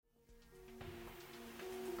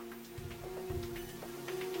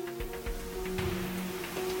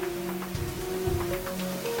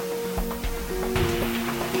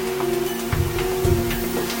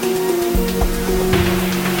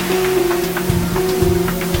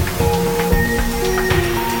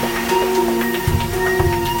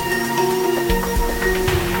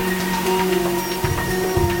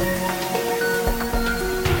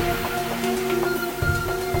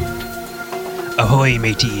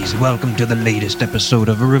mateys. Welcome to the latest episode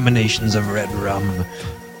of Ruminations of Red Rum.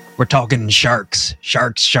 We're talking sharks.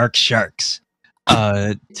 Sharks.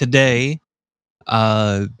 Today,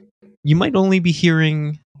 you might only be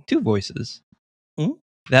hearing two voices. Hmm?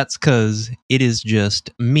 That's because it is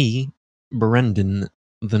just me, Brendan,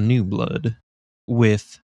 the new blood,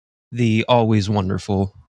 with the always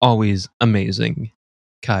wonderful, always amazing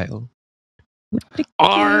Kyle.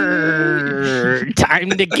 Arr, time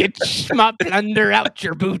to get my plunder out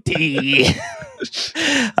your booty.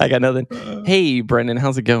 I got nothing. Hey, Brendan,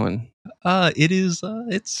 how's it going? It's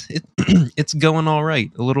going all right.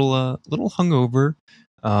 A little hungover.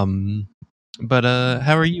 But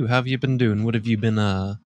how are you? How have you been doing? What have you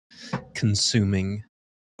been consuming?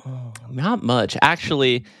 Not much.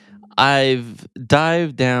 Actually, I've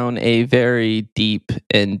dived down a very deep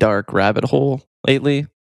and dark rabbit hole lately.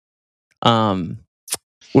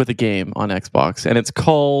 With a game on Xbox, and it's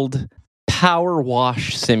called Power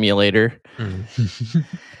Wash Simulator.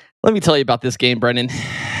 Let me tell you about this game, Brendan.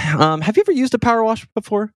 Have you ever used a power wash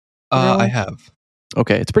before? I have.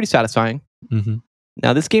 Okay, it's pretty satisfying. Mm-hmm.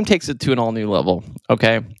 Now, this game takes it to an all-new level,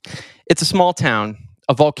 okay? It's a small town.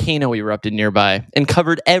 A volcano erupted nearby and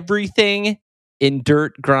covered everything in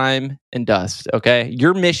dirt, grime, and dust, okay?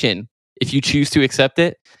 Your mission, if you choose to accept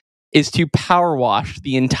it, is to power wash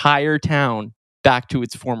the entire town back to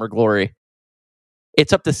its former glory.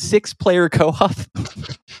 It's up to 6-player co-op.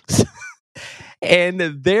 And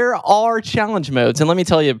there are challenge modes. And let me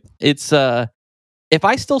tell you, it's if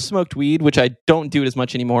I still smoked weed, which I don't do it as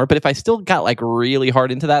much anymore, but if I still got like really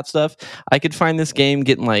hard into that stuff, I could find this game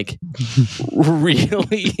getting like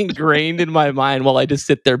really ingrained in my mind while I just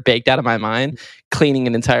sit there baked out of my mind, cleaning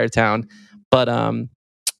an entire town. But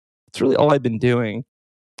it's really all I've been doing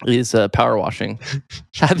is power washing.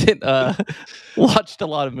 Haven't watched a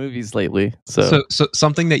lot of movies lately. So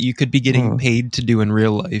something that you could be getting paid to do in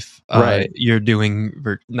real life, right? You're doing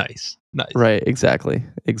nice. Right, exactly.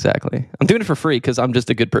 I'm doing it for free because I'm just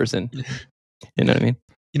a good person. You know what I mean?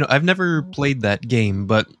 You know, I've never played that game,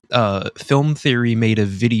 but Film Theory made a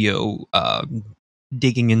video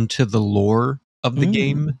digging into the lore of the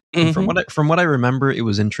game. Mm-hmm. From what I remember, it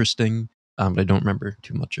was interesting, but I don't remember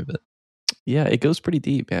too much of it. Yeah, it goes pretty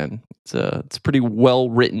deep, man. It's a pretty well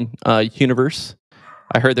written universe.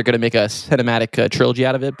 I heard they're going to make a cinematic trilogy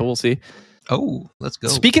out of it, but we'll see. Oh, let's go.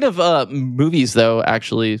 Speaking of movies, though,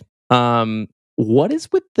 actually, what is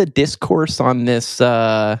with the discourse on this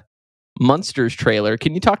Monsters trailer?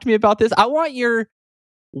 Can you talk to me about this? I want your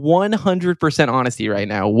 100% honesty right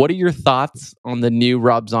now. What are your thoughts on the new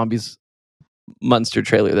Rob Zombie's Monster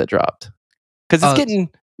trailer that dropped? Because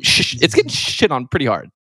it's getting shit on pretty hard.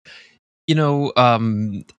 You know,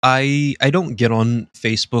 I don't get on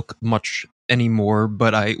Facebook much anymore,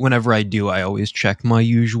 but whenever I do, I always check my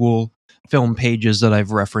usual film pages that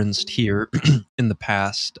I've referenced here in the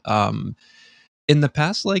past. In the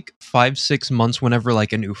past, like 5-6 months, whenever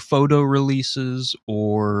like a new photo releases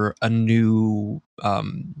or a new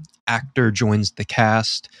actor joins the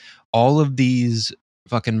cast, all of these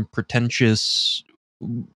fucking pretentious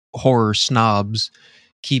horror snobs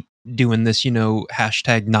keep doing this, you know,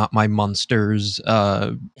 hashtag not my monsters,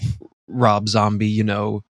 Rob Zombie, you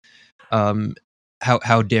know,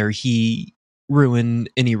 how dare he ruin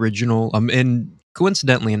any original, and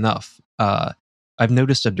coincidentally enough, I've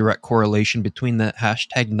noticed a direct correlation between the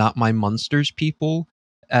hashtag not my monsters people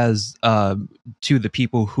as to the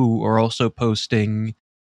people who are also posting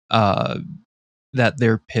that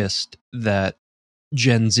they're pissed that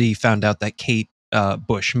Gen Z found out that Kate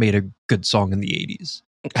Bush made a good song in the 80s.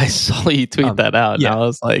 I saw you tweet that out, and I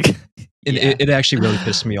was like... It actually really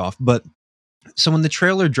pissed me off. But so when the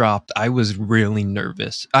trailer dropped, I was really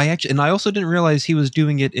nervous. I also didn't realize he was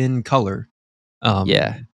doing it in color.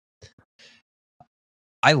 I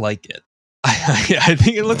like it. I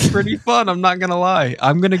think it looks pretty fun. I'm not gonna lie.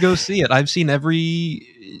 I'm gonna go see it. I've seen every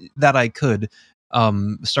that I could.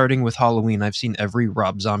 Starting with Halloween, I've seen every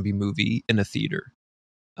Rob Zombie movie in a theater.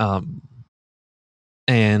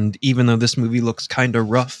 And even though this movie looks kind of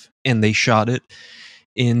rough and they shot it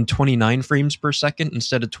in 29 frames per second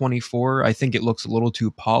instead of 24, I think it looks a little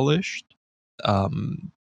too polished.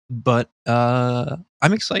 But I'm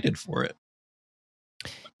excited for it.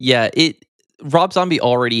 Yeah, Rob Zombie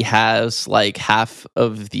already has like half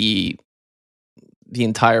of the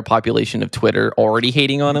entire population of Twitter already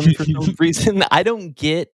hating on him for some reason. I don't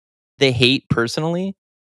get the hate personally.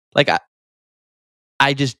 Like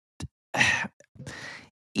I just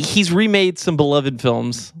he's remade some beloved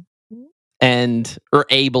films or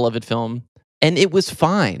a beloved film, and it was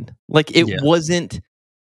fine. Like it wasn't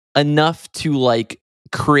enough to like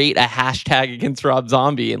create a hashtag against Rob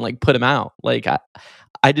Zombie and like put him out. Like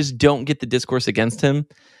I just don't get the discourse against him.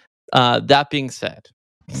 That being said,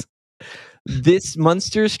 this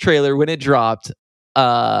Munsters trailer when it dropped,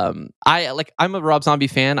 I'm a Rob Zombie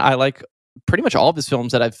fan. I like pretty much all of his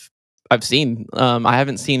films that I've seen. I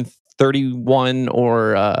haven't seen 31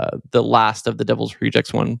 or the last of the Devil's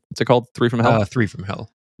Rejects one. What's it called? 3 from Hell? 3 from Hell.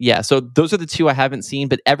 Yeah, so those are the 2 I haven't seen,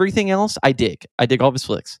 but everything else I dig. I dig all of his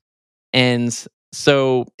flicks. And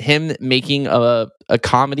so him making a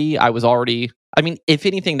comedy, I was already... I mean, if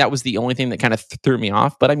anything, that was the only thing that kind of threw me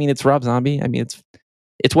off. But I mean, it's Rob Zombie. I mean,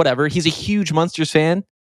 it's whatever. He's a huge Munsters fan.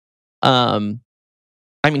 I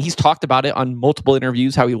mean, he's talked about it on multiple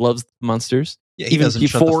interviews, how he loves Munsters. Yeah, he doesn't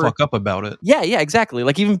shut the fuck up about it. Yeah, exactly.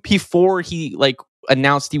 Like even before he like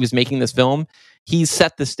announced he was making this film, he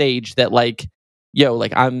set the stage that like, yo,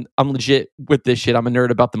 like I'm legit with this shit. I'm a nerd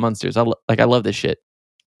about the Munsters. I love this shit.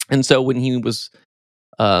 And so when he was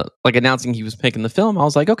like announcing he was making the film, I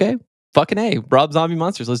was like, okay, fucking A, Rob Zombie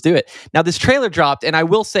Munsters, let's do it. Now this trailer dropped, and I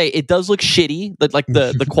will say it does look shitty. But like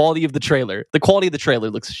the quality of the trailer,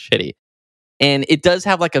 looks shitty, and it does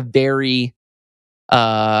have like a very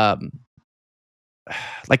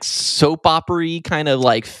like soap opera-y kind of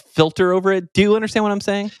like filter over it. Do you understand what I'm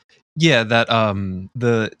saying? Yeah, that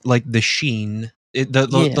the sheen,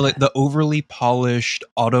 the overly polished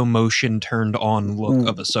auto motion turned on look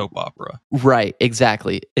of a soap opera. Right,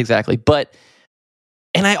 exactly. But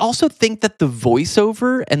and I also think that the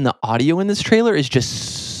voiceover and the audio in this trailer is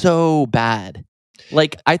just so bad.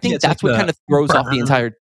 Like I think that's like what kind of throws off the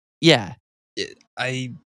entire. Yeah,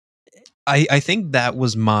 I think that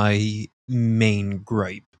was my main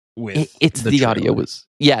gripe with it's the audio was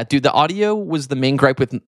dude. The audio was the main gripe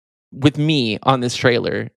with me on this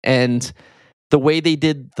trailer, and the way they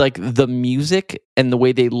did like the music and the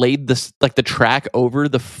way they laid this like the track over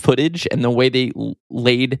the footage and the way they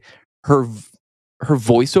laid her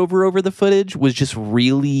voiceover over the footage was just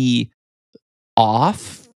really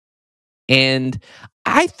off. And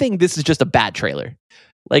I think this is just a bad trailer.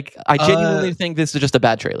 Like I genuinely think this is just a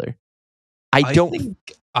bad trailer. I don't think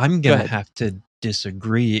I'm gonna have to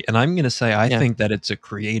disagree, and I'm gonna say I think that it's a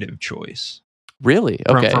creative choice. Really?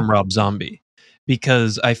 Okay. From Rob Zombie,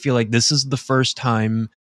 because I feel like this is the first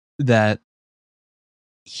time that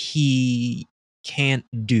he can't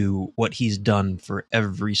do what he's done for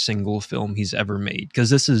every single film he's ever made. Because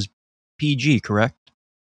this is PG, correct?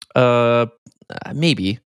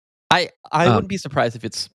 Maybe. I wouldn't be surprised if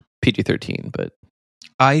it's PG-13, but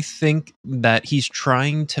I think that he's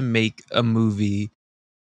trying to make a movie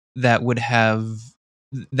that would have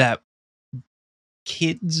that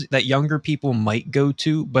younger people might go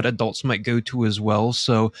to, but adults might go to as well.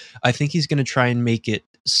 So I think he's going to try and make it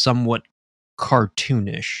somewhat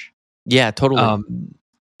cartoonish. Yeah, totally.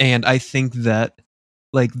 And I think that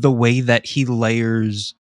like the way that he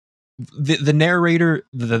layers the narrator,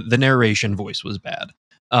 the narration voice was bad.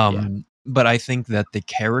 But I think that the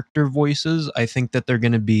character voices, I think that they're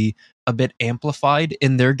going to be a bit amplified,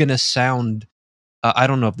 and they're going to sound I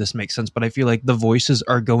don't know if this makes sense, but I feel like the voices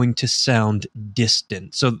are going to sound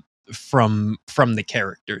distant. So from the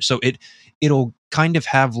character. So it'll kind of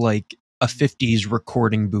have like a 50s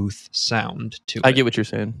recording booth sound to it. I get what you're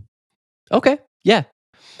saying. Okay. Yeah.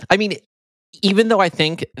 I mean, even though I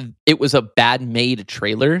think it was a bad made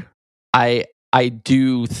trailer, I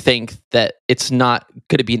do think that it's not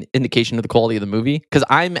going to be an indication of the quality of the movie, because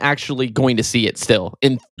I'm actually going to see it still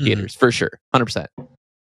in theaters for sure, 100%.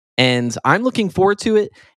 And I'm looking forward to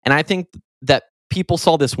it. And I think that people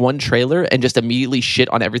saw this one trailer and just immediately shit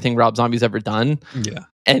on everything Rob Zombie's ever done. Yeah.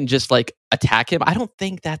 And just like attack him. I don't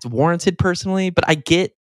think that's warranted personally, but I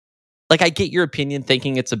get your opinion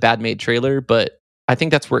thinking it's a bad made trailer, but I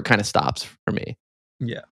think that's where it kind of stops for me.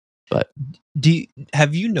 Yeah. But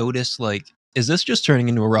have you noticed, like, is this just turning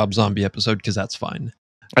into a Rob Zombie episode? Because that's fine.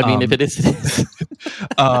 I mean, if it is, it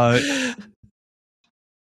is.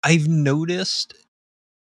 I've noticed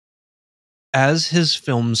as his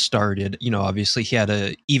films started, you know, obviously he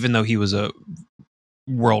had even though he was a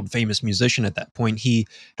world famous musician at that point, he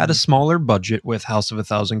had a smaller budget with House of a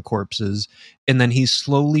Thousand Corpses, and then he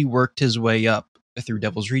slowly worked his way up through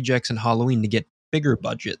Devil's Rejects and Halloween to get bigger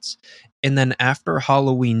budgets. And then after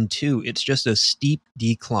Halloween 2, it's just a steep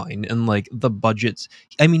decline in like the budgets.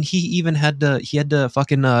 I mean, he even had to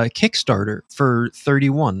fucking Kickstarter for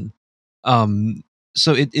 31. So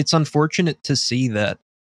it's unfortunate to see that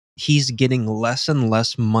he's getting less and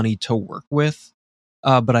less money to work with.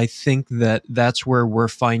 But I think that that's where we're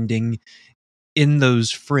finding in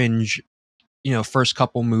those fringe, you know, first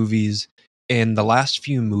couple movies and the last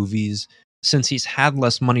few movies, since he's had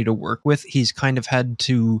less money to work with, he's kind of had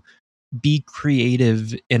to be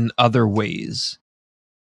creative in other ways.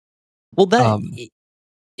 Well,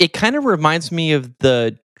 it kind of reminds me of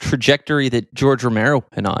the trajectory that George Romero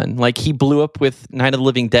went on. Like, he blew up with Night of the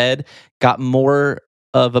Living Dead, got more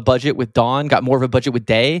of a budget with Dawn, got more of a budget with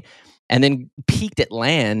Day, and then peaked at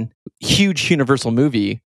Lan, huge Universal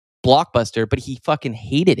movie, blockbuster, but he fucking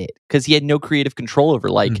hated it because he had no creative control over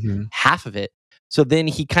half of it. So then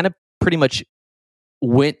he kind of pretty much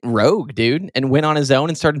went rogue, dude, and went on his own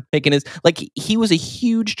and started making his, like, he was a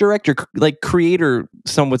huge director, like creator,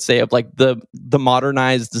 some would say, of like the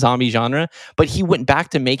modernized zombie genre, but he went back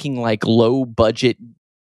to making like low budget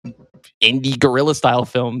indie guerrilla style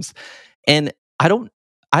films. And I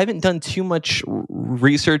haven't done too much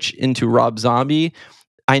research into Rob Zombie.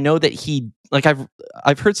 I know that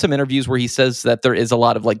I've heard some interviews where he says that there is a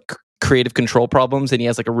lot of like creative control problems, and he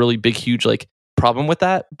has like a really big, huge like problem with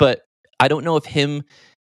that. But I don't know if him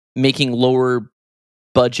making lower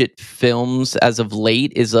budget films as of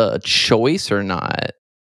late is a choice or not.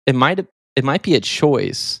 It might be a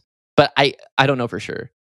choice, but I don't know for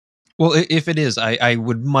sure. Well, if it is, I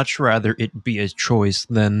would much rather it be a choice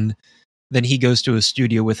than he goes to a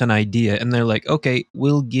studio with an idea and they're like, okay,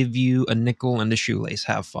 we'll give you a nickel and a shoelace,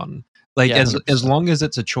 have fun. Like, Yeah, as long as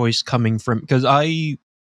it's a choice coming from, because I'm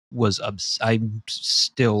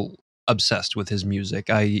still obsessed with his music.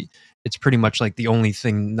 It's pretty much like the only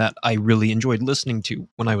thing that I really enjoyed listening to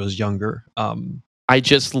when I was younger. I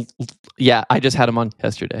just had him on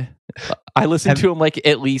yesterday. I listened to him like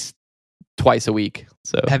at least twice a week.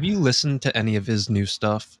 So have you listened to any of his new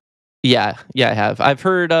stuff? Yeah, I have. I've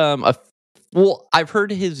heard I've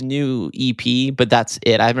heard his new EP, but that's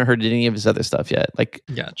it. I haven't heard any of his other stuff yet. Like,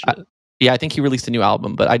 gotcha. I think he released a new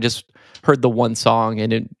album, but I just heard the one song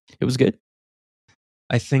and it was good.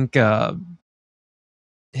 I think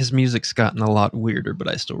his music's gotten a lot weirder, but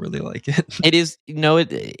I still really like it. It is,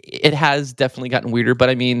 it has definitely gotten weirder, but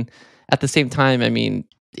I mean, at the same time, I mean,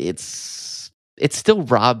 it's still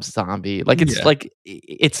Rob Zombie. Like, it's like,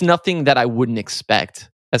 it's nothing that I wouldn't expect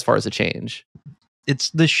as far as a change.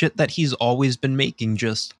 It's the shit that he's always been making,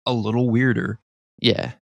 just a little weirder.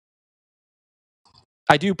 Yeah.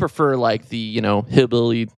 I do prefer like the,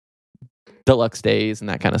 Hillbilly Deluxe Days and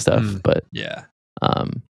that kind of stuff, but yeah.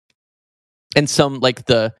 And some like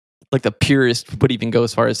the purist would even go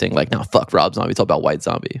as far as saying like, no, fuck Rob Zombie, it's all about White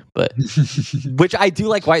Zombie. But which I do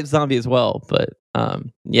like White Zombie as well. But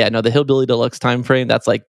the Hillbilly Deluxe time frame, that's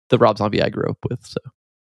like the Rob Zombie I grew up with. So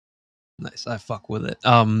nice, I fuck with it.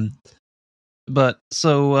 But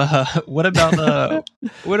so what about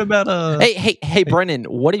Hey Brennan,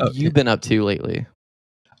 what have you been up to lately?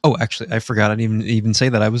 Oh, actually, I forgot I didn't even say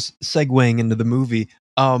that. I was segueing into the movie.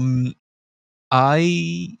 I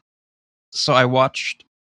watched,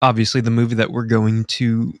 obviously, the movie that we're going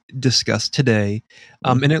to discuss today,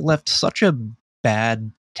 and it left such a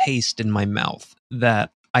bad taste in my mouth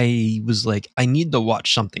that I was like, I need to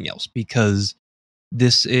watch something else, because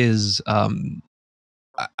this is,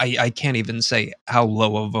 I can't even say how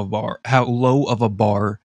low of a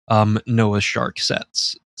bar Noah Shark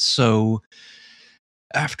sets. So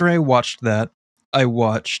after I watched that, I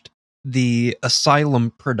watched the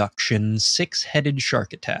Asylum production Six-Headed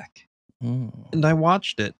Shark Attack. And I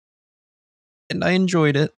watched it. And I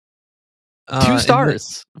enjoyed it. 2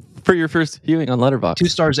 stars for your first viewing on Letterboxd. 2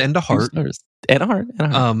 stars and a heart. 2 stars and a heart.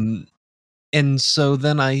 And so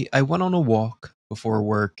then I went on a walk before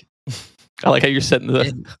work. I like how you're setting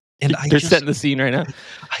setting the scene right now.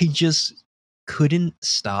 I just couldn't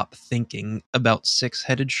stop thinking about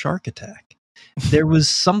Six-Headed Shark Attack. There was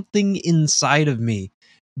something inside of me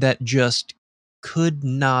that just could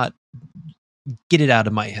not get it out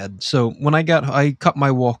of my head. So when I cut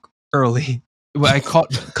my walk early. I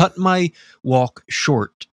cut my walk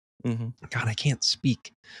short. Mm-hmm. God, I can't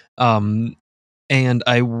speak. And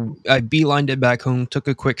I beelined it back home, took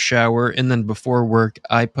a quick shower, and then before work,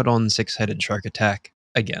 I put on Six-Headed Shark Attack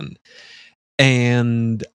again.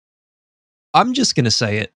 And I'm just gonna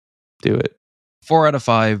say it. Do it. 4 out of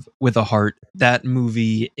 5 with a heart. That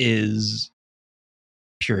movie is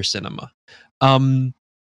pure cinema. And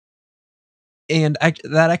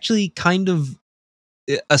that actually kind of,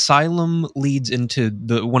 Asylum leads into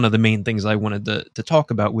one of the main things I wanted to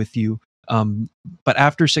talk about with you. But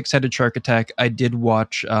after Six-Headed Shark Attack, I did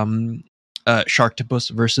watch Sharktopus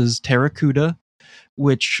versus Terracuda,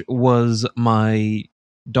 which was my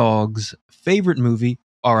dog's favorite movie.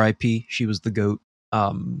 R.I.P. She was the GOAT.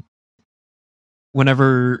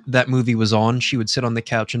 Whenever that movie was on, she would sit on the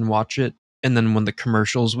couch and watch it. And then when the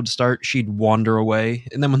commercials would start, she'd wander away.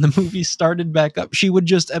 And then when the movie started back up, she would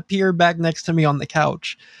just appear back next to me on the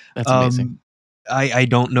couch. That's amazing. I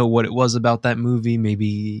don't know what it was about that movie.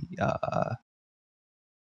 Maybe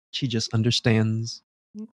she just understands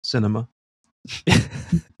cinema.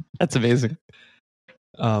 That's amazing.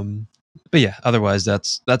 But yeah, otherwise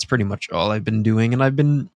that's pretty much all I've been doing, and I've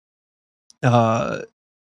been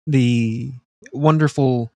the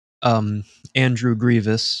wonderful Andrew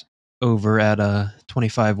Grievous over at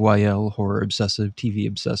 25YL Horror Obsessive TV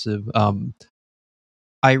Obsessive.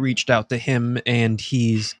 I reached out to him, and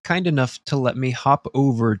he's kind enough to let me hop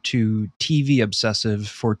over to TV Obsessive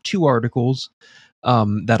for 2 articles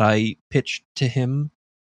that I pitched to him.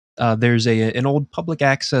 There's an old public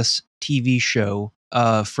access TV show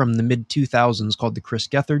from the mid 2000s called The Chris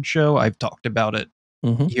Gethard Show. I've talked about it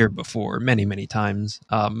here before many times.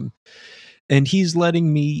 And he's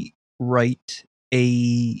letting me write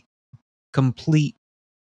a complete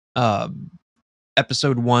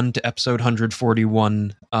episode 1 to episode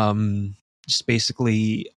 141, just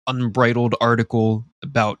basically unbridled article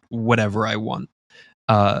about whatever I want.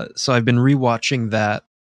 So I've been rewatching that,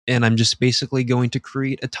 and I'm just basically going to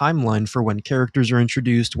create a timeline for when characters are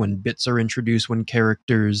introduced, when bits are introduced, when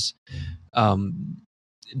characters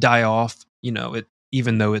die off. You know,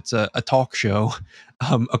 even though it's a talk show,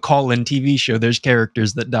 a call-in TV show, there's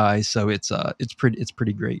characters that die, so it's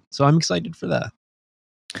pretty great. So I'm excited for that.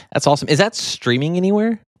 That's awesome. Is that streaming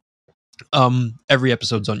anywhere? Every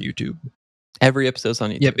episode's on YouTube. Every episode's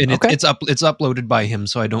on YouTube. Yep, and it's uploaded by him,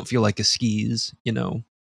 so I don't feel like a skis, you know.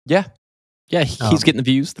 Yeah. He's getting the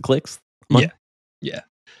views, the clicks. Yeah.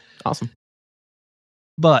 Awesome.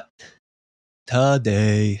 But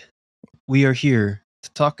today we are here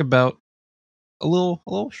to talk about a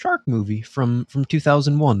little shark movie from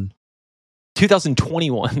 2001.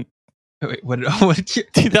 2021. Wait, what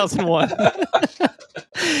 2001.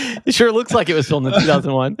 It sure looks like it was filmed in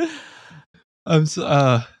 2001. I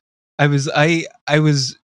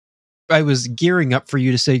was gearing up for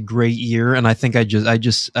you to say great year, and I think I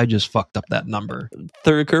just fucked up that number.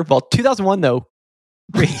 Third curveball. 2001 though.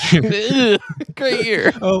 Great year. Great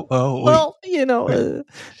year. Oh. Well, you know,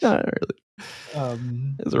 not really.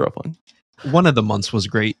 It was a rough one. One of the months was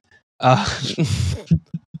great. But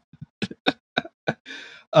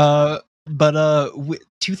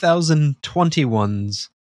 2021's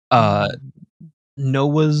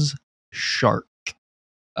Noah's Shark,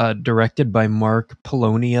 directed by Mark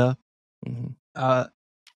Polonia.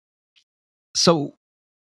 So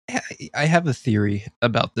I have a theory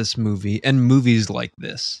about this movie and movies like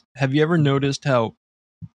this. Have you ever noticed how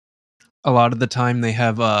a lot of the time they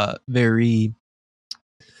have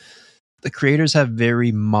the creators have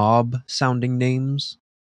very mob sounding names?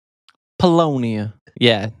 Polonia.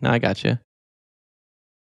 Yeah, no, I got you.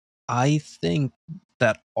 I think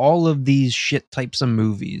that all of these shit types of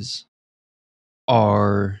movies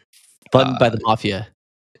are funded by the mafia.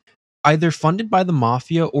 Either funded by the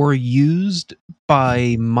mafia or used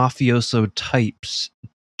by mafioso types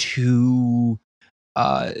to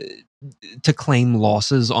claim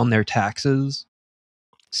losses on their taxes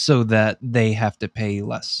so that they have to pay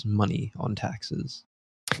less money on taxes.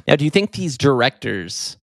 Now, do you think these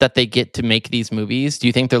directors that they get to make these movies, do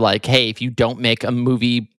you think they're like, hey, if you don't make a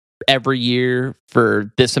movie every year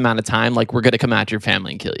for this amount of time, like, we're going to come at your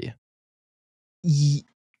family and kill you?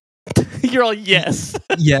 You're all yes.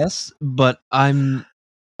 Yes, but I'm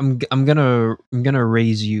gonna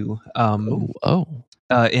raise you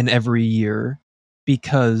in every year,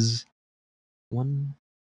 because 1,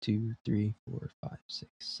 2, 3, 4, 5, 6,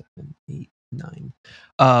 7, 8, 9.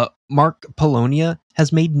 Mark Polonia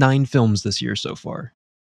has made 9 films this year so far.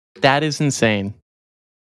 That is insane.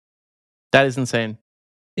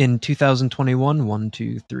 In 2021, 1,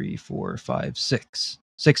 2, 3, 4, 5, 6.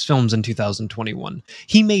 6 films in 2021.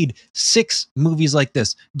 He made 6 movies like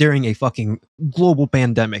this during a fucking global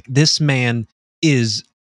pandemic. This man is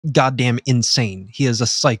goddamn insane. He is a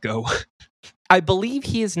psycho. I believe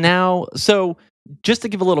he is now... So, just to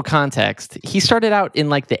give a little context, he started out in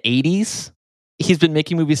like the 80s. He's been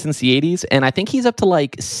making movies since the 80s, and I think he's up to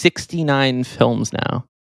like 69 films now.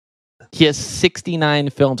 He has 69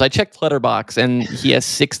 films. I checked Letterboxd, and he has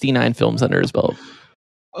 69 films under his belt.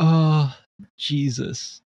 Oh,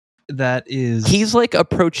 Jesus. That is... He's like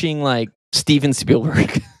approaching like Steven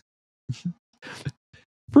Spielberg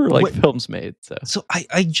for like films made. So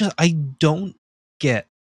I don't get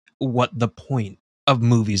what the point of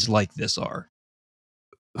movies like this are.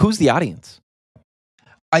 Who's the audience?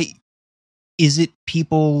 Is it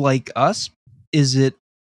people like us? Is it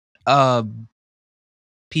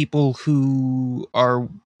people who are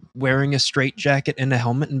wearing a straitjacket and a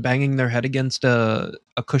helmet and banging their head against a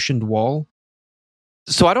cushioned wall?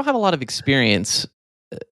 So I don't have a lot of experience,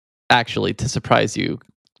 actually, to surprise you,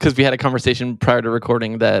 because we had a conversation prior to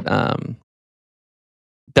recording that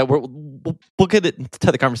we'll get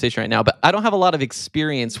to the conversation right now. But I don't have a lot of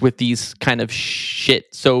experience with these kind of shit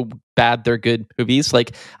so bad they're good movies.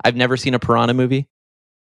 Like, I've never seen a Piranha movie.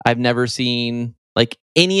 I've never seen like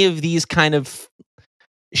any of these kind of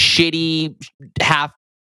shitty half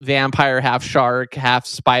vampire, half shark, half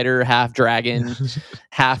spider, half dragon,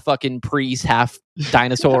 half fucking priest, half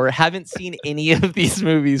dinosaur. Haven't seen any of these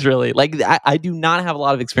movies really. Like, I do not have a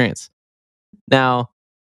lot of experience. Now,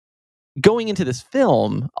 going into this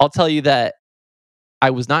film, I'll tell you that I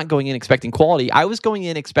was not going in expecting quality. I was going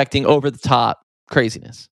in expecting over the top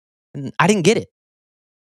craziness. And I didn't get it.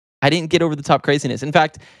 I didn't get over the top craziness. In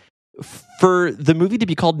fact, for the movie to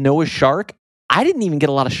be called Noah's Shark, I didn't even get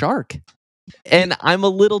a lot of shark. And I'm a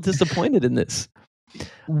little disappointed in this.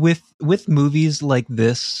 With movies like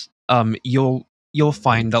this, you'll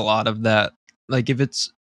find a lot of that. Like, if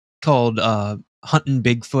it's called Hunting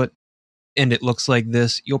Bigfoot and it looks like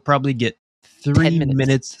this, you'll probably get 3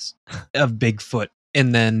 minutes of Bigfoot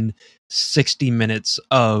and then 60 minutes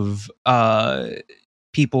of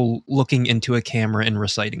people looking into a camera and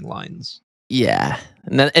reciting lines. Yeah,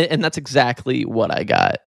 and that's exactly what I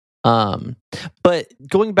got. But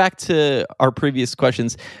going back to our previous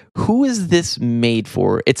questions, who is this made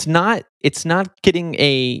for? It's not getting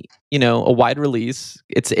a wide release.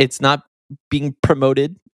 It's not being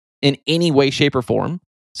promoted in any way, shape, or form.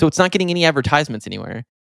 So it's not getting any advertisements anywhere.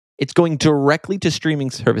 It's going directly to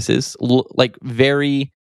streaming services,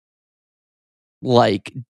 very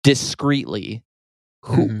discreetly.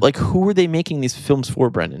 Who are they making these films for,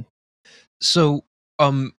 Brendan? So,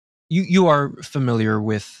 you are familiar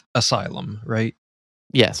with Asylum, right?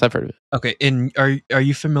 Yes, I've heard of it. Okay, and are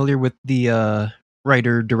you familiar with the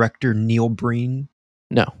writer-director Neil Breen?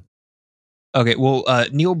 No. Okay, well,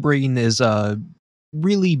 Neil Breen is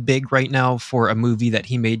really big right now for a movie that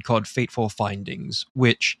he made called Fateful Findings,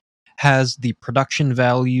 which has the production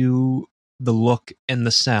value, the look, and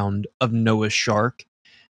the sound of Noah's Shark,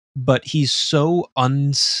 but he's so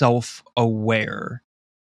unself-aware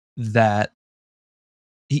that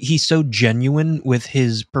he's so genuine with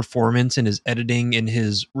his performance and his editing and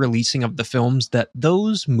his releasing of the films that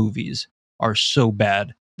those movies are so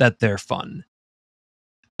bad that they're fun.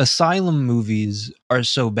 Asylum movies are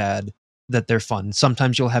so bad that they're fun.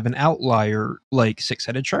 Sometimes you'll have an outlier like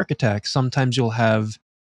Six-Headed Shark Attack. Sometimes you'll have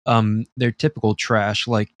their typical trash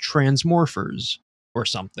like Transmorphers or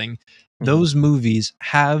something. Mm-hmm. Those movies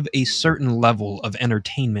have a certain level of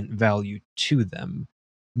entertainment value to them.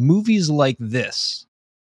 Movies like this,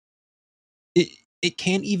 it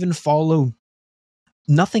can't even follow.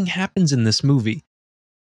 Nothing happens in this movie,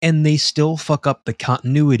 and they still fuck up the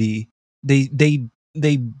continuity. They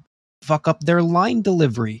fuck up their line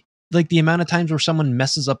delivery. Like, the amount of times where someone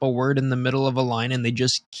messes up a word in the middle of a line and they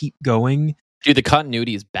just keep going. Dude, the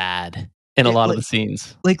continuity is bad in a lot of the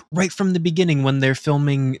scenes. Like, right from the beginning when they're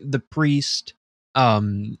filming the priest,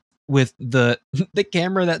 with the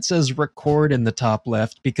camera that says record in the top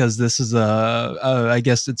left, because this is I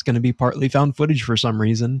guess it's going to be partly found footage for some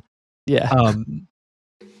reason. Yeah.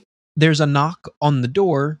 There's a knock on the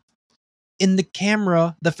door, and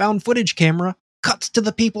the found footage camera cuts to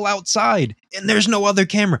the people outside, and there's no other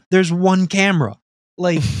camera. There's one camera.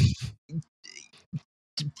 Like,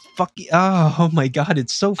 fuck. Oh my god,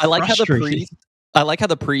 it's so frustrating. I like how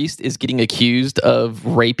the priest is getting accused of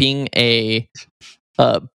raping a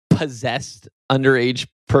possessed underage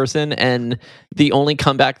person, and the only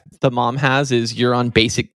comeback the mom has is, "You're on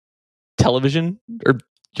basic television," or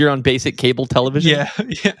 "You're on basic cable television." Yeah.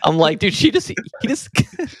 I'm like, dude, he just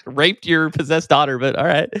raped your possessed daughter, but all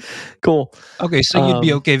right, cool. Okay, so you'd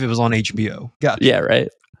be okay if it was on HBO. Gotcha. Yeah, right.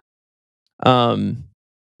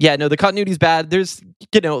 Yeah, no, the continuity's bad. There's,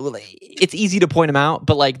 it's easy to point them out,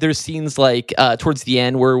 but like, there's scenes like towards the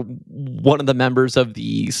end where one of the members of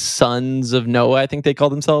the Sons of Noah, I think they call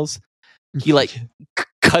themselves, he like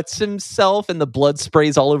cuts himself and the blood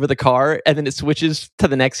sprays all over the car, and then it switches to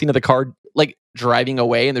the next scene of the car like driving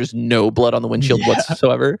away, and there's no blood on the windshield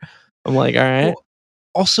whatsoever. I'm like, all right. Well,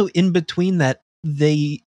 also, in between that,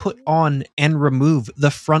 they put on and remove the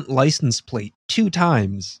front license plate 2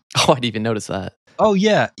 times. Oh, I didn't even notice that. Oh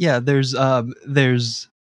yeah. There's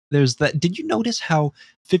that. Did you notice how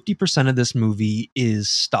 50% of this movie is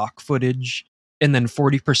stock footage, and then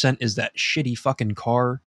 40% is that shitty fucking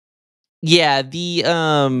car? Yeah, the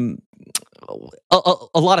a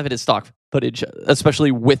lot of it is stock footage,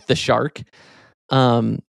 especially with the shark.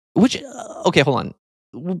 Which okay, hold on.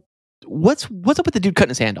 What's up with the dude cutting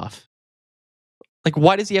his hand off? Like,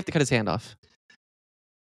 why does he have to cut his hand off?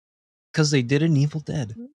 Because they did an Evil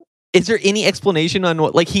Dead. Is there any explanation on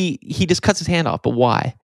what? Like, he just cuts his hand off, but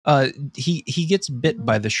why? He gets bit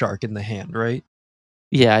by the shark in the hand, right?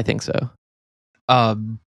 Yeah, I think so.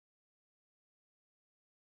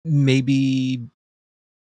 Maybe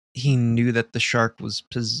he knew that the shark was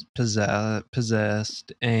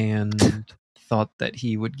possessed and thought that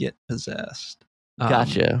he would get possessed.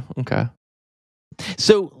 Gotcha. Okay.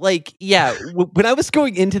 So, like, yeah, when I was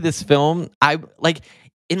going into this film, I like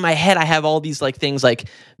in my head, I have all these like things like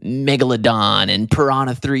Megalodon and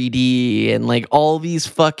Piranha 3D and like all these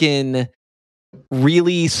fucking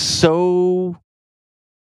really so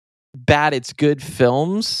bad it's good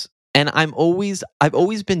films. And I've always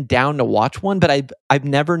been down to watch one, but I've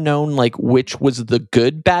never known like which was the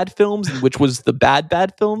good bad films and which was the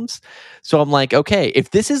bad films. So I'm like, okay,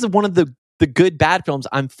 if this is one of the good bad films,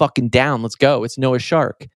 I'm fucking down. Let's go. It's Noah's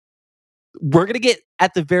Shark. We're gonna get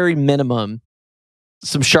at the very minimum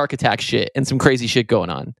some shark attack shit and some crazy shit going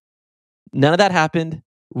on. None of that happened.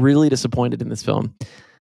 Really disappointed in this film.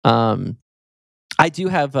 I do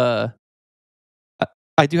have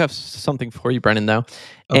something for you, Brennan, though,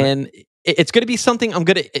 okay. And it's going to be something I'm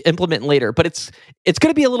going to implement later. But it's going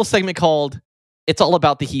to be a little segment called "It's All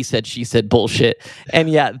About the He Said She Said" bullshit. And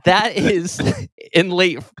yeah, that is in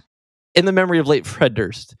the memory of late Fred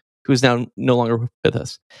Durst, who is now no longer with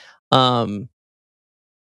us. I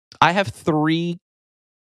have 3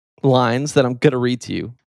 lines that I'm going to read to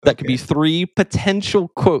you. That could be 3 potential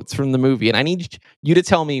quotes from the movie, and I need you to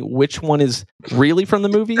tell me which one is really from the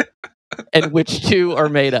movie and which 2 are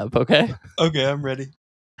made up, okay? Okay, I'm ready.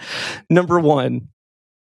 Number 1.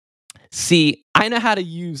 See, I know how to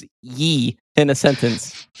use ye in a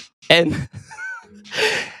sentence. And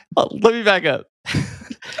let me back up.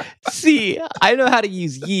 See, I know how to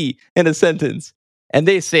use ye in a sentence. And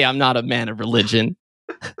they say I'm not a man of religion.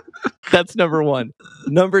 That's number 1.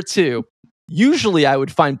 Number 2. Usually I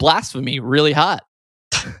would find blasphemy really hot.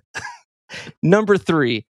 Number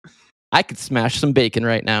 3. I could smash some bacon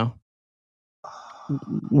right now.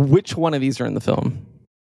 Which one of these are in the film?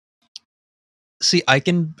 See, I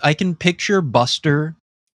can picture Buster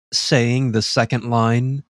saying the second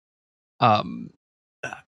line,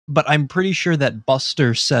 but I'm pretty sure that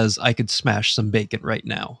Buster says I could smash some bacon right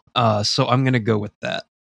now. So I'm gonna go with that.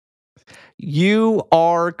 You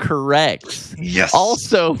are correct. Yes.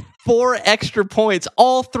 Also, 4 extra points.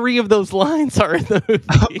 All 3 of those lines are in the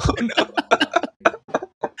movie. Oh, no.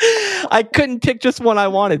 I couldn't pick just one I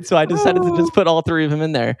wanted, so I decided to just put all 3 of them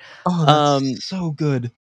in there. Oh, that's so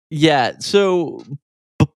good. Yeah, so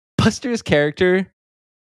Buster's character,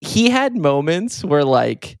 he had moments where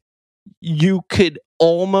like you could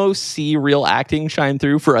almost see real acting shine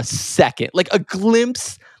through for a second, like a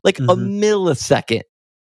glimpse, like a millisecond,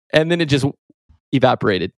 and then it just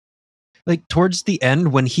evaporated. Like towards the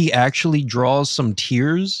end when he actually draws some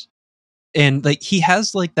tears, and like he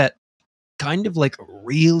has like that kind of like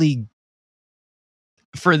really,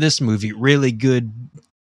 for this movie, really good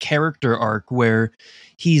character arc where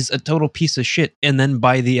he's a total piece of shit, and then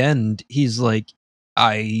by the end he's like,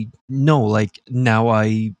 I know, like, now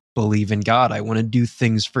I believe in God, I want to do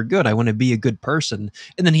things for good, I want to be a good person,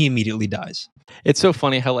 and then he immediately dies. It's so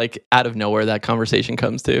funny how like out of nowhere that conversation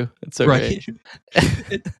comes to. It's so right.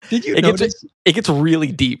 Great. Did you notice it gets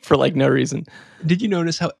really deep for like no reason? Did you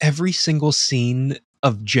notice how every single scene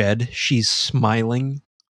of Jed, she's smiling?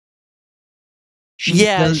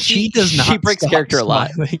 She does not. She breaks character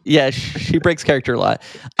smiling. A lot. Yeah, she breaks character a lot.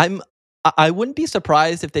 I wouldn't be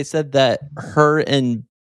surprised if they said that her and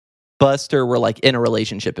Buster were like in a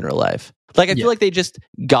relationship in real life. Like I feel like they just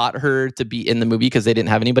got her to be in the movie because they didn't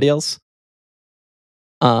have anybody else.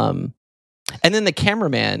 And then the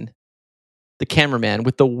cameraman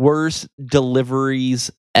with the worst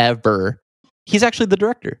deliveries ever. He's actually the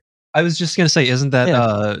director. I was just gonna say, isn't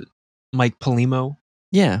that Mike Polimo?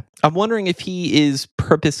 Yeah, I'm wondering if he is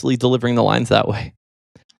purposely delivering the lines that way,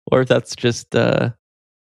 or if that's just how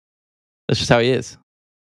he is.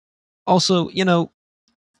 Also, you know,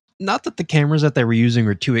 not that the cameras that they were using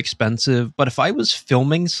were too expensive, but if I was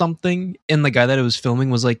filming something and the guy that I was filming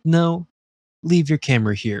was like, "No, leave your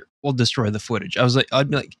camera here. We'll destroy the footage." I'd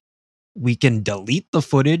be like, "We can delete the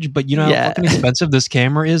footage, but you know how fucking expensive this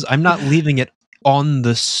camera is? I'm not leaving it on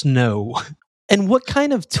the snow." And what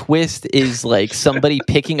kind of twist is like somebody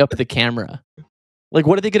picking up the camera? Like,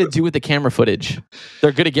 what are they going to do with the camera footage?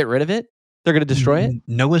 They're going to get rid of it? They're going to destroy it?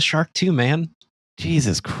 Noah's Shark 2, man.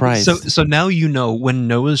 Jesus Christ. So now you know when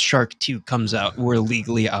Noah's Shark 2 comes out, we're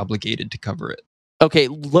legally obligated to cover it. Okay,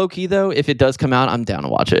 low-key though, if it does come out, I'm down to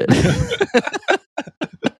watch it.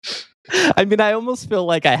 I mean, I almost feel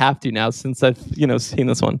like I have to now since I've, seen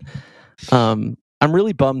this one. I'm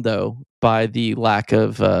really bummed though by the lack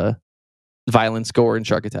of violence, gore, and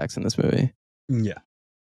shark attacks in this movie. Yeah.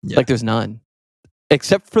 Yeah. Like there's none,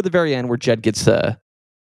 except for the very end where Jed gets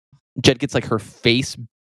like her face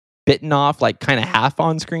bitten off, like kind of half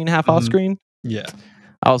on screen, half off Mhm. screen. Yeah.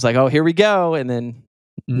 I was like, oh, here we go, and then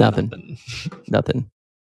nothing.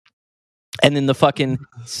 And then the fucking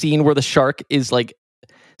scene where the shark is like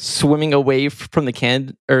swimming away from the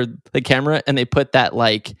camera, and they put that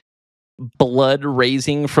like blood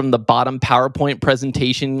raising from the bottom PowerPoint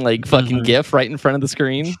presentation like fucking GIF right in front of the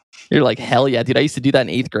screen. You're like, hell yeah, dude! I used to do that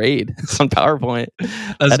in 8th grade on PowerPoint.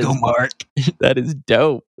 Let's go, Mark. That is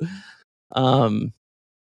dope. Yeah,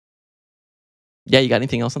 you got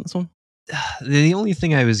anything else on this one? The only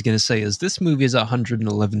thing I was going to say is this movie is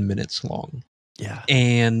 111 minutes long. Yeah.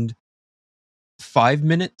 And 5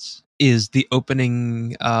 minutes is the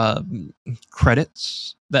opening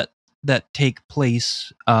credits that take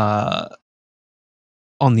place on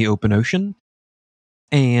the open ocean.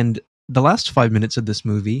 And the last 5 minutes of this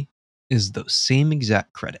movie is those same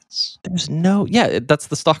exact credits. There's no, that's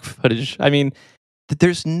the stock footage. I mean,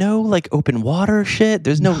 there's no like open water shit.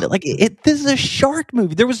 There's no like this is a shark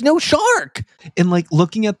movie. There was no shark. And like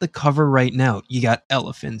looking at the cover right now, you got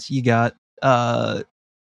elephants, you got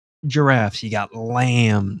giraffes, you got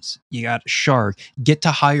lambs, you got shark. Get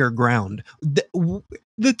to higher ground. The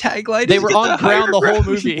tagline. They were on ground the whole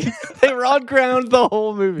movie. They were on ground the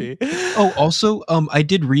whole movie. Oh, also, I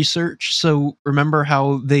did research. So remember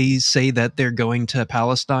how they say that they're going to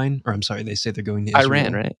Palestine, or I'm sorry, they say they're going to Israel.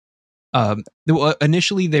 Iran, right?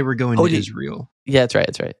 Initially they were going to Israel. Yeah,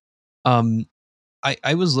 that's right. I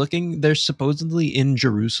was looking. They're supposedly in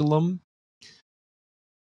Jerusalem.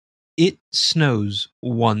 It snows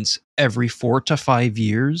once every 4 to 5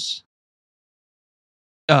 years.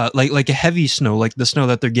 Like a heavy snow, like the snow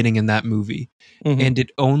that they're getting in that movie, and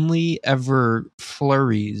it only ever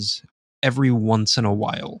flurries every once in a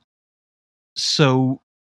while. So,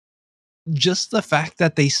 just the fact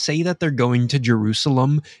that they say that they're going to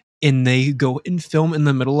Jerusalem and they go and film in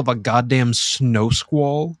the middle of a goddamn snow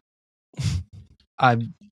squall,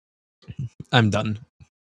 I'm done.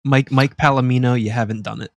 Mike Palomino, you haven't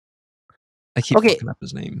done it. I keep looking up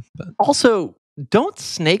his name, but also, don't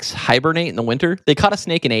snakes hibernate in the winter? They caught a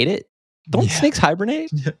snake and ate it. Don't snakes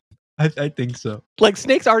hibernate? Yeah, I think so. Like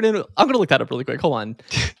snakes aren't in. I'm gonna look that up really quick. Hold on.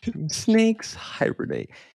 Snakes hibernate.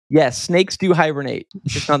 Yes, snakes do hibernate.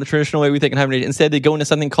 It's not the traditional way we think of hibernate. Instead, they go into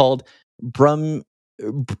something called brumation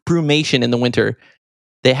in the winter.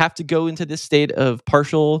 They have to go into this state of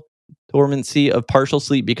partial dormancy, of partial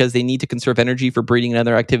sleep, because they need to conserve energy for breeding and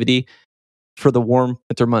other activity. For the warm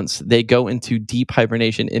winter months, they go into deep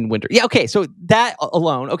hibernation in winter. Yeah, okay. So that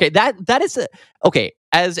alone, okay, that is okay.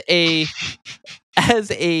 As a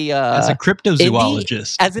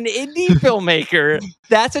cryptozoologist, as an indie filmmaker,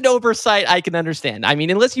 that's an oversight I can understand. I mean,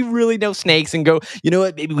 unless you really know snakes and go, you know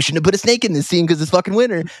what, maybe we shouldn't have put a snake in this scene because it's fucking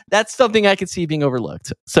winter. That's something I could see being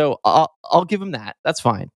overlooked. So I'll give him that. That's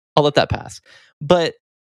fine. I'll let that pass. But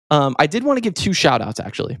I did want to give 2 shout outs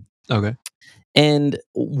actually. Okay. And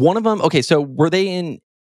one of them, okay, so were they in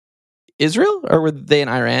Israel or were they in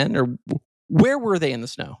Iran, or where were they in the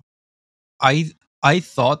snow? I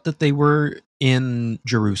thought that they were in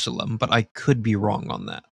Jerusalem, but I could be wrong on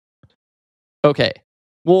that. Okay.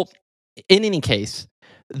 Well, in any case,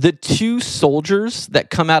 the 2 soldiers that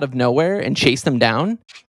come out of nowhere and chase them down,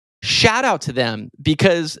 shout out to them,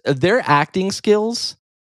 because their acting skills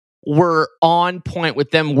were on point,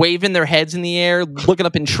 with them waving their heads in the air, looking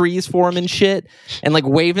up in trees for them and shit, and like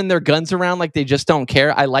waving their guns around like they just don't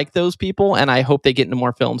care. I like those people, and I hope they get into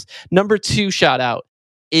more films. Number 2 shout out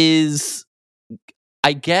is,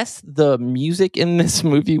 I guess the music in this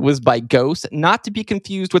movie was by Ghost, not to be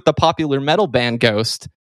confused with the popular metal band Ghost.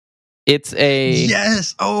 It's a...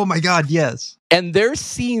 Yes! Oh my god, yes! And their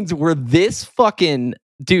scenes were this fucking...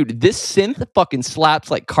 Dude, this synth fucking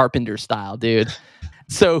slaps like Carpenter style, dude.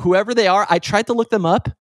 So whoever they are, I tried to look them up.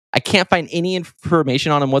 I can't find any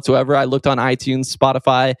information on them whatsoever. I looked on iTunes,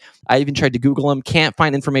 Spotify. I even tried to Google them. Can't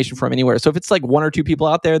find information from anywhere. So if it's like 1 or 2 people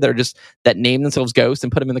out there that are just that name themselves Ghost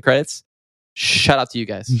and put them in the credits, shout out to you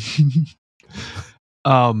guys.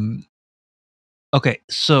 Okay,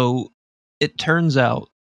 so it turns out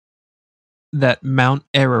that Mount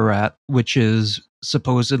Ararat, which is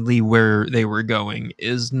supposedly where they were going,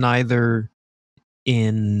 is neither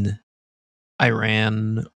in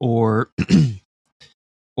Iran or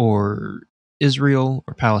or Israel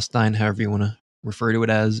or Palestine, however you want to refer to it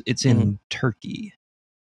as. It's in Turkey.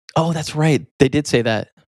 Oh, that's right. They did say that.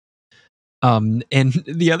 And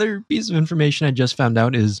the other piece of information I just found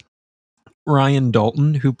out is Ryan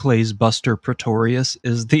Dalton, who plays Buster Pretorius,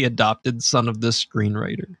 is the adopted son of the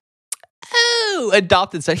screenwriter. Oh,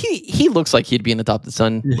 adopted son. He looks like he'd be an adopted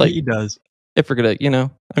son. Like he does. If we're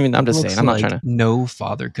gonna, I mean, I'm just Looks saying. I'm not like trying to. no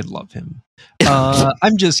father could love him.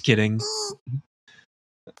 I'm just kidding.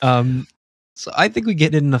 So I think we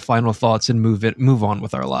get into final thoughts and move on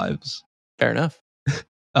with our lives. Fair enough. You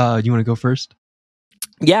want to go first?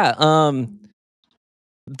 Yeah.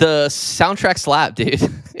 The soundtrack slap, dude.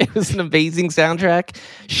 It was an amazing soundtrack.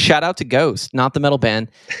 Shout out to Ghost, not the metal band.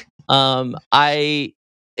 I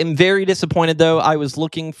am very disappointed though. I was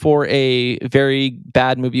looking for a very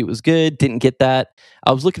bad movie. It was good. Didn't get that.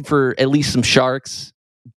 I was looking for at least some sharks.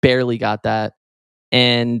 Barely got that.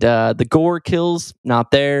 And the gore kills,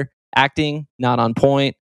 not there. Acting, not on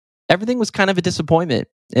point. Everything was kind of a disappointment.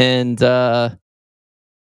 And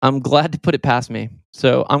I'm glad to put it past me.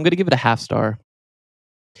 So I'm going to give it a half star.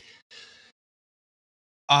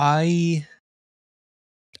 I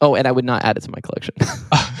would not add it to my collection.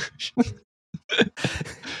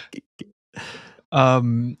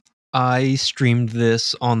 I streamed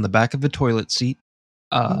this on the back of a toilet seat.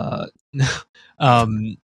 I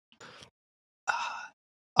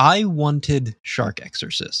wanted Shark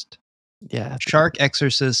Exorcist. Yeah, Shark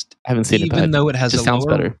Exorcist. I haven't seen it. Even though it has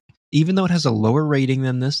better. Even though it has a lower rating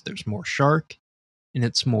than this, there's more shark, and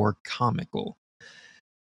it's more comical.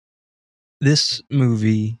 This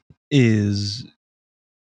movie is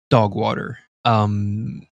dog water.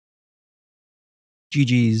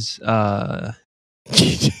 GG's.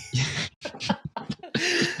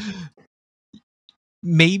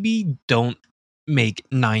 Maybe don't make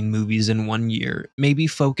 9 movies in 1 year. Maybe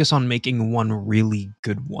focus on making one really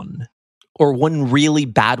good one. Or one really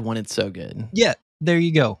bad one. It's so good. Yeah, there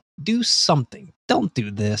you go. Do something. Don't do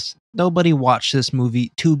this. Nobody watched this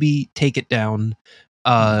movie. Tubi, take it down.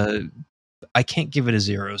 I can't give it a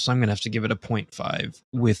 0, so I'm going to have to give it a 0.5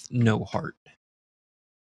 with no heart.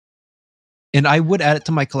 And I would add it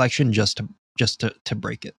to my collection just to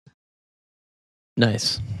break it.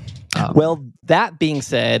 Nice. Well, that being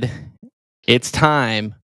said, it's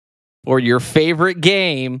time for your favorite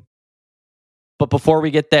game. But before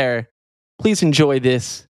we get there, please enjoy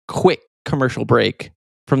this quick commercial break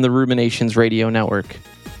from the Ruminations Radio Network.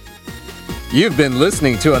 You've been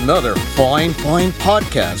listening to another fine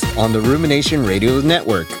podcast on the Rumination Radio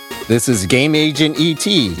Network. This is Game Agent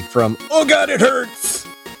ET from Oh God, It Hurts!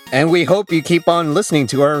 And we hope you keep on listening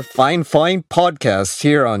to our fine podcasts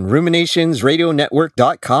here on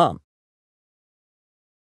ruminationsradionetwork.com.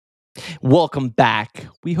 Welcome back.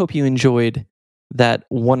 We hope you enjoyed that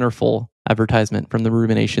wonderful advertisement from the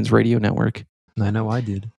Ruminations Radio Network. I know I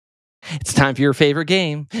did. It's time for your favorite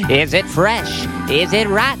game. Is it fresh? Is it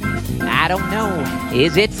rotten? I don't know.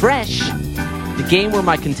 Is it fresh? The game where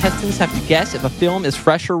my contestants have to guess if a film is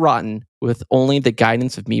fresh or rotten with only the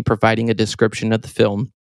guidance of me providing a description of the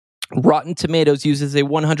film. Rotten Tomatoes uses a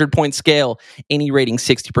 100-point scale. Any rating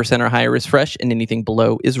 60% or higher is fresh, and anything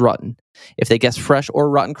below is rotten. If they guess fresh or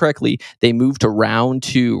rotten correctly, they move to round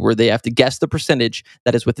 2, where they have to guess the percentage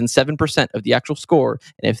that is within 7% of the actual score,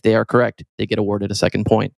 and if they are correct, they get awarded a second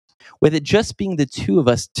point. With it just being the two of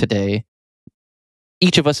us today,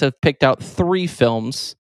 each of us have picked out 3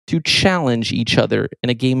 films to challenge each other in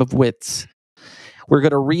a game of wits. We're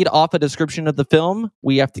going to read off a description of the film.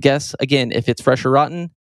 We have to guess, again, if it's fresh or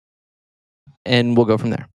rotten, and we'll go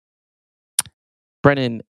from there.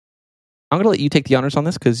 Brennan, I'm going to let you take the honors on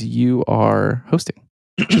this because you are hosting.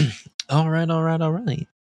 All right.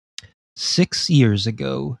 6 years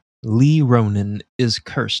ago, Lee Ronan is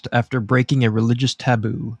cursed after breaking a religious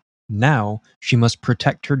taboo. Now, she must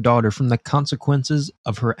protect her daughter from the consequences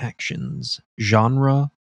of her actions.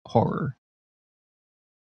 Genre, horror.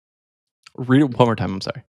 Read it one more time, I'm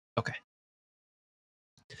sorry. Okay.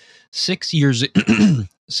 6 years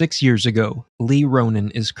ago, Lee Ronan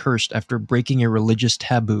is cursed after breaking a religious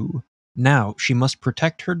taboo. Now, she must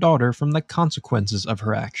protect her daughter from the consequences of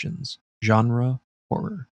her actions. Genre,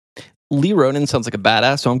 horror. Lee Ronan sounds like a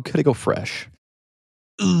badass, so I'm going to go fresh.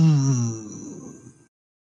 Ooh.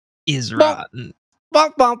 Is rotten.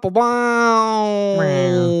 All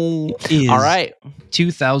right.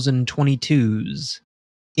 2022's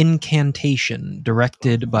Incantation,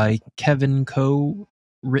 directed by Kevin Coe,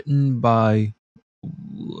 written by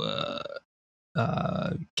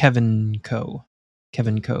Kevin Coe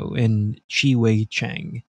and Chi Wei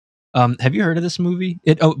Chang. Have you heard of this movie?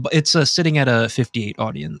 It's sitting at a 58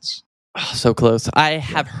 audience. Oh, so close. I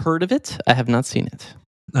have heard of it. I have not seen it.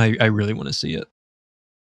 I really want to see it.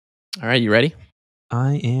 All right, you ready?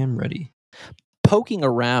 I am ready. Poking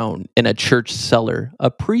around in a church cellar, a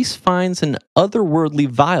priest finds an otherworldly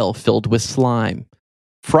vial filled with slime.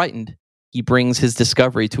 Frightened, he brings his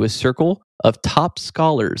discovery to a circle of top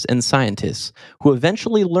scholars and scientists who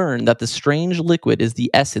eventually learn that the strange liquid is the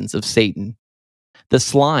essence of Satan. The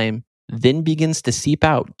slime, then begins to seep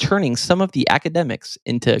out, turning some of the academics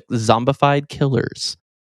into zombified killers.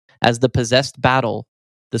 As the possessed battle,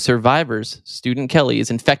 the survivors, student Kelly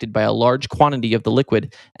is infected by a large quantity of the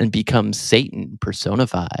liquid and becomes Satan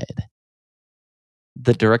personified.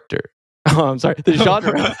 The director. Oh, I'm sorry. The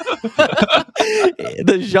genre.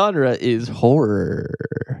 The genre is horror.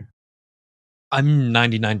 I'm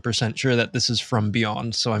 99% sure that this is From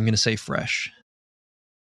Beyond, so I'm going to say Fresh.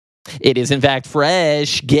 It is, in fact,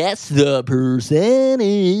 Fresh. Guess the percentage.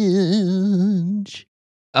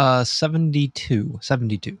 72.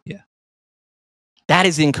 72, yeah. That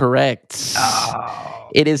is incorrect. Oh.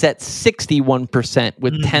 It is at 61%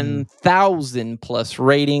 with 10,000 plus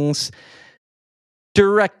ratings.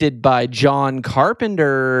 Directed by John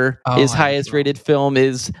Carpenter. His highest rated film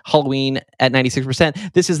is Halloween at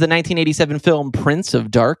 96%. This is the 1987 film Prince of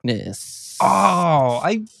Darkness. Oh,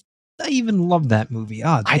 I even love that movie.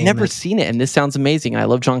 Oh, I'd never seen it, and this sounds amazing. I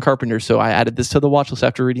love John Carpenter, so I added this to the watch list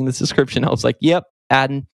after reading this description. I was like, yep,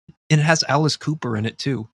 adding. It has Alice Cooper in it,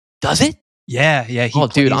 too. Does it? Yeah.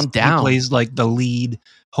 Dude, I'm down. He plays like the lead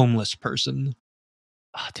homeless person.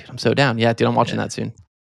 Oh, dude, I'm so down. Yeah, dude, I'm watching that soon.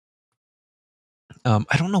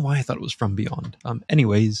 I don't know why I thought it was From Beyond.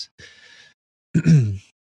 Anyways.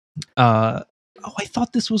 I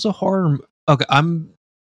thought this was a horror. Okay,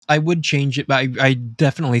 I would change it, but I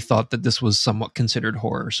definitely thought that this was somewhat considered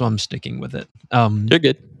horror, so I'm sticking with it. You're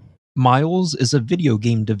good. Miles is a video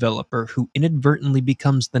game developer who inadvertently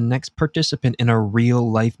becomes the next participant in a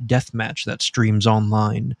real-life deathmatch that streams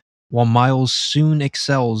online. While Miles soon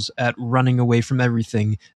excels at running away from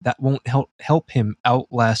everything, that won't help him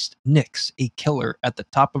outlast Nyx, a killer at the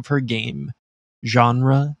top of her game.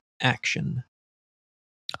 Genre, action.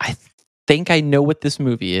 I think I know what this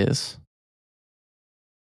movie is.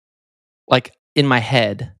 Like, in my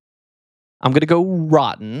head. I'm going to go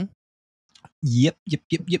Rotten. Yep.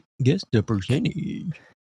 Guess the percentage.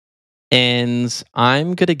 And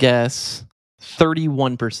I'm going to guess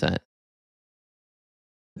 31%.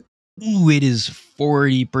 Ooh, it is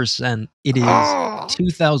 40%. It is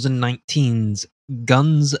 2019's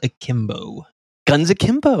Guns Akimbo. Guns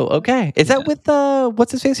Akimbo. Okay. Is that with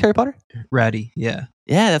what's his face? Harry Potter? Ratty, yeah.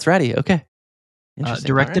 Yeah, that's Ratty. Okay.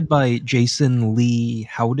 Directed by Jason Lee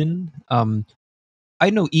Howden. I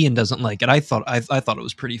know Ian doesn't like it. I thought it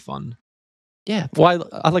was pretty fun. Yeah. Well,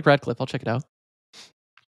 I like Radcliffe. I'll check it out.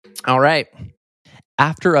 All right.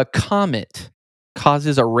 After a comet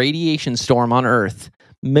causes a radiation storm on Earth,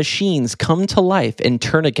 machines come to life and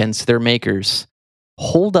turn against their makers.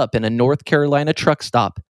 Holed up in a North Carolina truck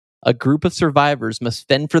stop, a group of survivors must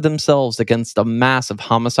fend for themselves against a mass of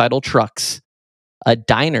homicidal trucks. A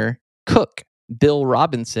diner cook, Bill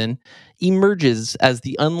Robinson, emerges as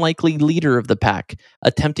the unlikely leader of the pack,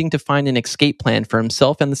 attempting to find an escape plan for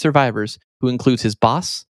himself and the survivors, who includes his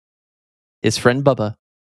boss, his friend Bubba,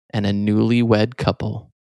 and a newlywed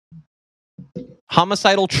couple.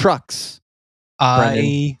 Homicidal trucks.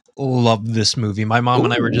 I love this movie. My mom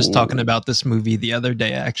and I were just talking about this movie the other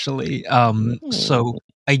day, actually. So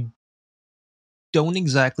I don't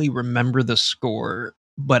exactly remember the score,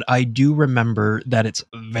 but I do remember that it's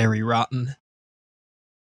very rotten.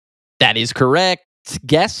 That is correct.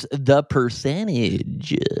 Guess the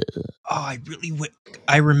percentage. Oh,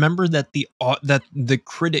 I remember that the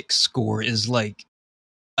critic score is like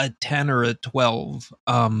a 10 or a 12.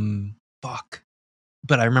 Fuck.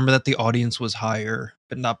 But I remember that the audience was higher,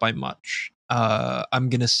 but not by much. I'm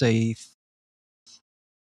going to say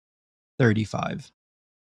 35.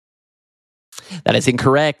 That is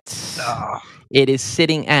incorrect. It is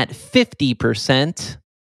sitting at 50%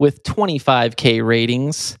 with 25K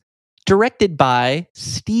ratings. Directed by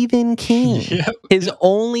Stephen King. Yep. His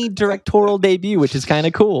only directorial debut, which is kind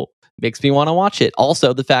of cool. Makes me want to watch it.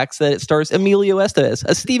 Also, the fact that it stars Emilio Estevez,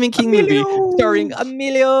 a Stephen King movie starring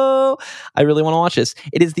Emilio. I really want to watch this.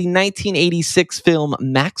 It is the 1986 film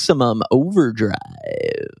Maximum Overdrive.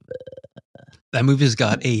 That movie's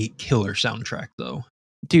got a killer soundtrack, though.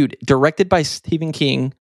 Dude, directed by Stephen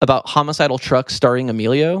King about homicidal trucks starring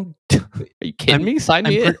Emilio? Are you kidding me? Sign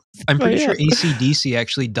me in. I'm pretty sure AC/DC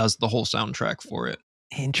actually does the whole soundtrack for it.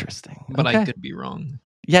 Interesting. But I could be wrong.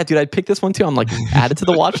 Yeah, dude, I'd pick this one too. I'm like, add it to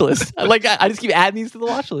the watch list. I just keep adding these to the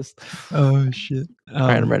watch list. Oh, shit. All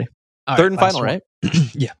right, I'm ready. Third and final, right?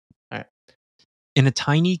 Yeah. All right. In a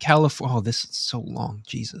tiny California... Oh, this is so long.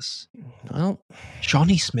 Jesus. Well,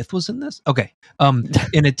 Shawnee Smith was in this? Okay.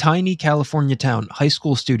 In a tiny California town, high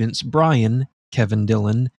school students Brian, Kevin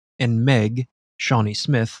Dillon, and Meg, Shawnee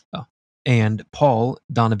Smith, and Paul,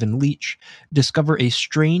 Donovan Leach, discover a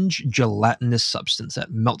strange gelatinous substance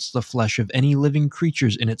that melts the flesh of any living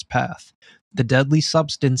creatures in its path. The deadly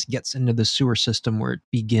substance gets into the sewer system where it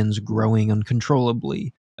begins growing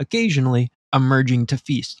uncontrollably, occasionally emerging to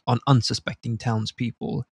feast on unsuspecting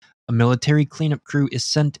townspeople. A military cleanup crew is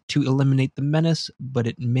sent to eliminate the menace, but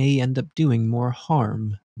it may end up doing more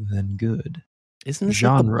harm than good. Isn't this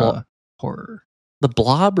Genre horror. the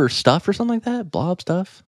Blob or stuff or something like that? Blob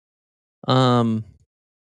stuff. I'm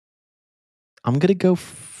gonna go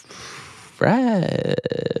fresh.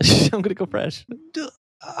 I'm gonna go fresh.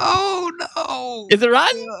 Oh no! Is it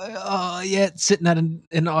rotten? Yeah, it's sitting at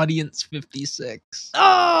an audience 56.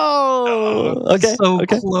 Oh, okay. So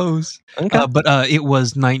okay. close. Okay. But it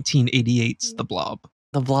was 1988's The Blob.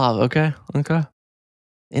 The Blob. Okay. Okay.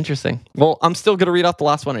 Interesting. Well, I'm still gonna read off the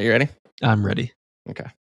last one. Are you ready? I'm ready. Okay.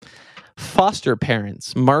 Foster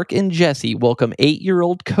parents Mark and Jesse welcome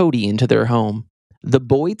 8-year-old Cody into their home. The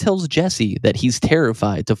boy tells Jesse that he's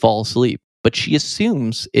terrified to fall asleep, but she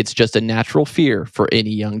assumes it's just a natural fear for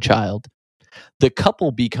any young child. The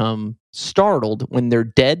couple become startled when their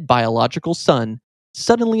dead biological son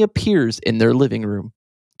suddenly appears in their living room.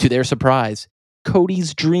 To their surprise,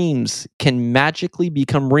 Cody's dreams can magically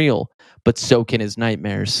become real, but so can his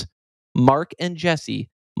nightmares. Mark and Jesse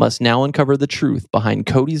must now uncover the truth behind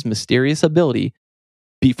Cody's mysterious ability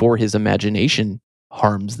before his imagination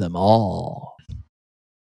harms them all.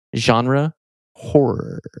 Genre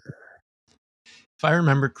horror. If I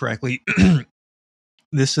remember correctly,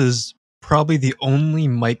 this is probably the only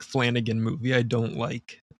Mike Flanagan movie I don't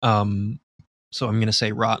like. So I'm going to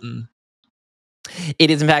say rotten. It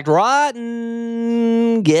is in fact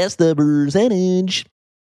rotten. Guess the percentage.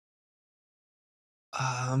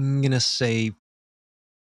 I'm going to say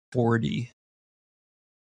 40.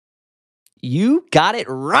 You got it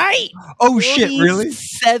right. Oh shit, really?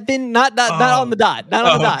 7, not on the dot. Not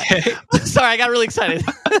on the dot. Okay. Sorry, I got really excited.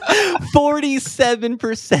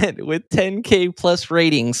 47% with 10K plus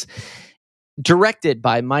ratings. Directed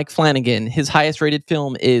by Mike Flanagan. His highest rated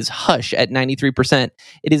film is Hush at 93%.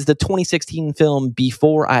 It is the 2016 film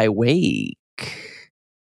Before I Wake.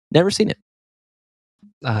 Never seen it.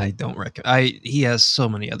 I don't recommend. He has so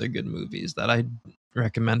many other good movies that I'd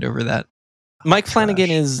recommend over that. Mike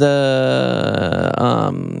Flanagan is what's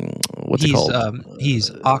it called?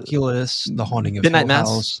 He's Oculus, The Haunting of Midnight Hill Mass,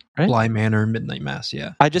 House, right? Bly Manor, Midnight Mass.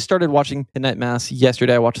 Yeah, I just started watching Midnight Mass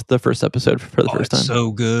yesterday. I watched the first episode for the first time.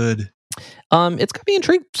 So good. It's got me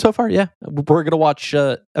intrigued so far. Yeah, we're gonna watch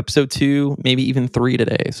episode 2, maybe even 3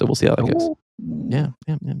 today. So we'll see how that goes. Yeah.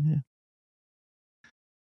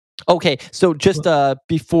 Okay, so just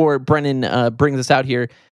before Brennan brings us out here,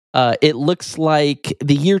 it looks like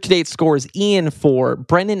the year-to-date score is Ian 4.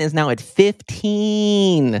 Brennan is now at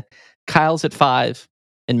 15. Kyle's at 5,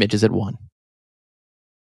 and Mitch is at 1.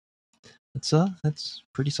 That's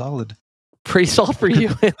pretty solid. Pretty solid for you.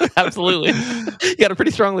 Absolutely. You got a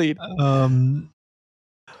pretty strong lead.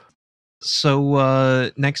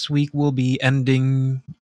 So next week we'll be ending.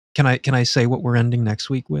 Can I say what we're ending next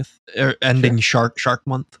week with? Ending Shark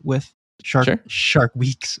Month with Shark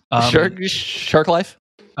Weeks. Shark Life.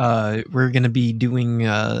 We're gonna be doing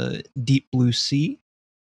Deep Blue Sea.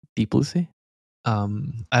 Deep Blue Sea.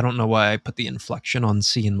 I don't know why I put the inflection on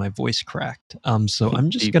C and my voice cracked. So I'm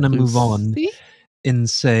just Deep gonna Blue move on Sea? and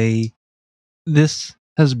say this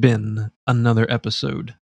has been another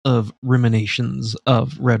episode of Ruminations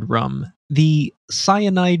of Red Rum, the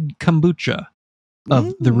cyanide kombucha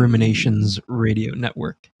of the Ruminations Radio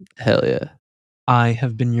Network. Hell yeah. I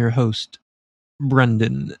have been your host,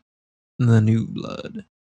 Brendan the New Blood.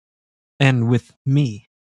 And with me,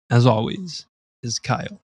 as always, is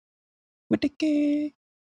Kyle. Whittaker.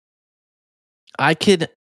 I could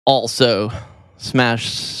also smash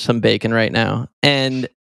some bacon right now. And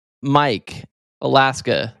Mike,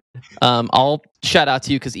 Alaska, I'll shout out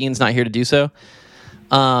to you because Ian's not here to do so.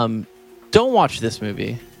 Don't watch this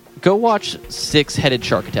movie. Go watch Six-Headed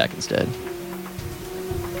Shark Attack instead.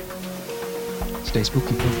 Stay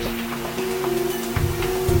spooky, folks.